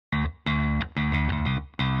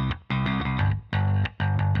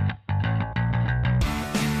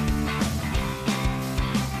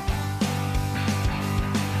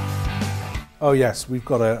Oh yes, we've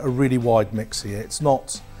got a really wide mix here. It's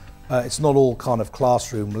not all kind of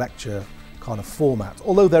classroom lecture kind of format,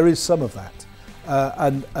 although there is some of that.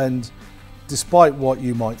 And despite what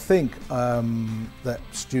you might think, that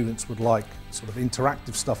students would like sort of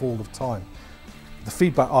interactive stuff all the time, the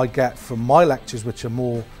feedback I get from my lectures, which are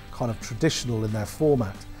more kind of traditional in their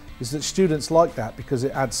format, is that students like that because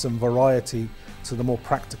it adds some variety to the more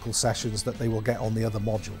practical sessions that they will get on the other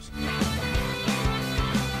modules.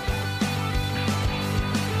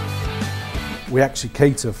 We actually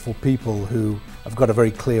cater for people who have got a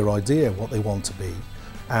very clear idea what they want to be,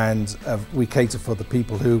 and we cater for the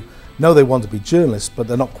people who know they want to be journalists but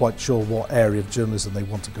they're not quite sure what area of journalism they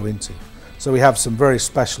want to go into. So we have some very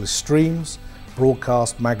specialist streams,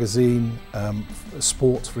 broadcast, magazine,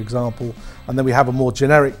 sports for example, and then we have a more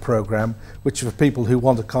generic programme which is for people who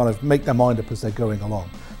want to kind of make their mind up as they're going along.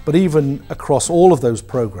 But even across all of those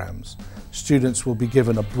programmes, students will be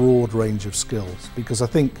given a broad range of skills, because I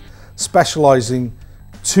think specialising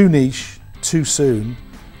too niche too soon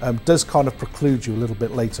does kind of preclude you a little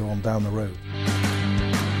bit later on down the road.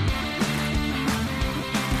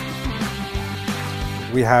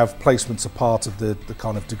 We have placements a part of the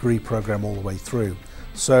kind of degree programme all the way through.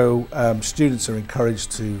 So students are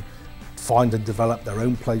encouraged to find and develop their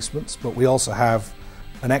own placements, but we also have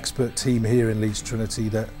an expert team here in Leeds Trinity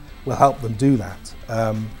that will help them do that.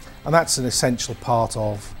 And that's an essential part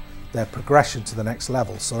of their progression to the next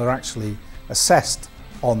level. So they're actually assessed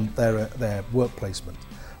on their work placement.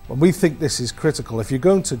 And we think this is critical. If you're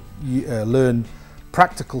going to learn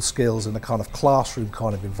practical skills in a kind of classroom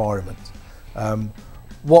kind of environment,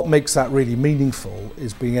 what makes that really meaningful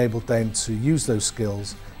is being able then to use those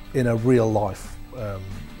skills in a real life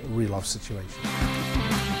situation.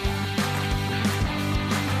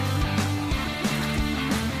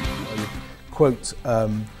 I quote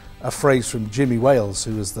a phrase from Jimmy Wales,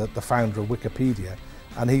 who is the founder of Wikipedia,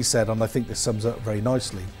 and he said, and I think this sums up very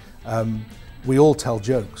nicely, we all tell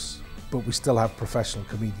jokes, but we still have professional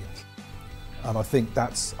comedians. And I think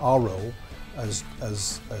that's our role as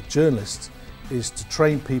journalists, is to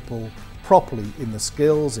train people properly in the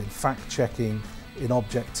skills, in fact-checking, in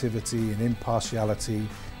objectivity, in impartiality,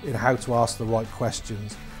 in how to ask the right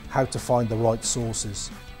questions, how to find the right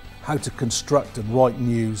sources, how to construct and write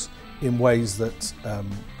news in ways that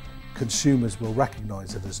consumers will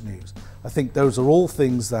recognise it as news. I think those are all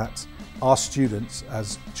things that our students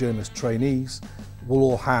as journalist trainees will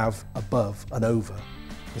all have above and over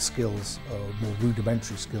the skills, more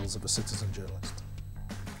rudimentary skills of a citizen journalist.